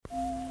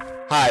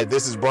Hi,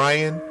 this is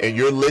Brian, and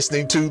you're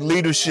listening to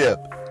Leadership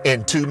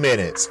in 2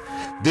 Minutes.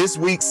 This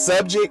week's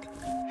subject,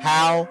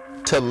 how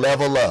to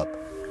level up.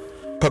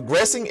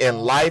 Progressing in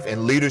life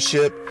and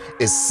leadership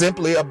is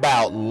simply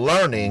about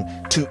learning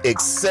to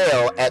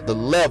excel at the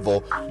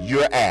level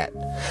you're at,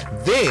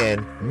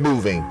 then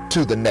moving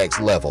to the next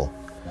level.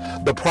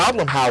 The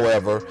problem,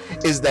 however,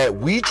 is that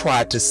we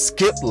try to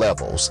skip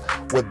levels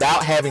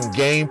without having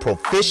gained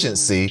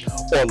proficiency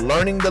or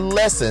learning the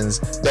lessons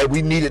that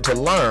we needed to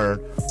learn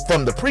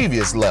from the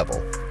previous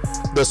level.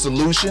 The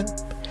solution?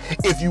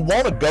 If you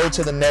want to go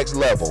to the next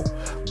level,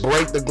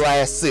 break the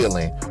glass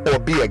ceiling, or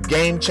be a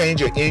game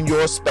changer in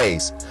your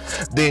space,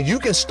 then you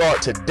can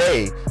start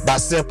today by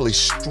simply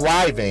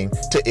striving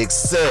to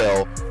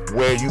excel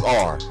where you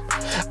are.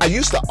 I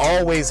used to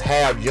always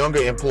have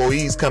younger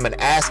employees come and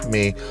ask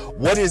me,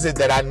 what is it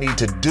that I need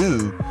to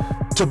do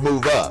to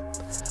move up?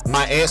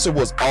 My answer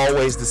was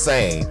always the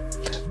same.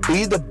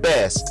 Be the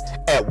best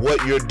at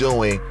what you're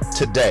doing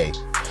today.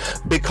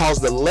 Because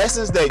the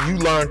lessons that you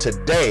learn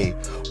today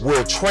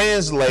will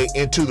translate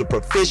into the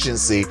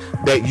proficiency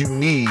that you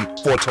need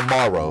for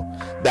tomorrow.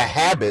 The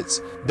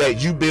habits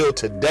that you build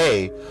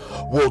today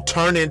will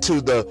turn into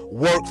the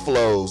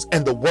workflows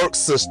and the work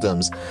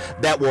systems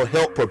that will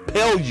help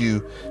propel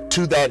you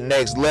to that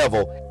next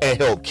level and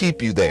help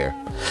keep you there.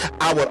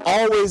 I would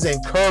always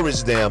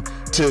encourage them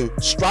to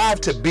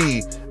strive to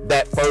be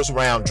that first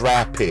round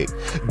draft pick.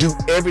 Do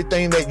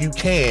everything that you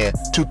can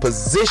to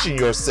position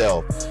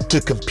yourself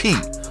to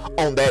compete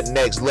on that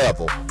next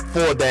level,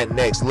 for that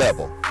next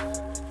level.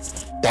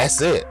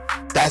 That's it.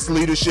 That's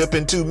Leadership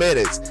in 2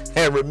 Minutes.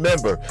 And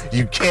remember,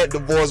 you can't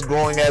divorce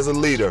growing as a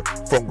leader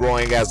from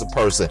growing as a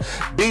person.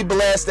 Be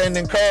blessed and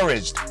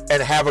encouraged,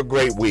 and have a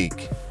great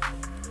week.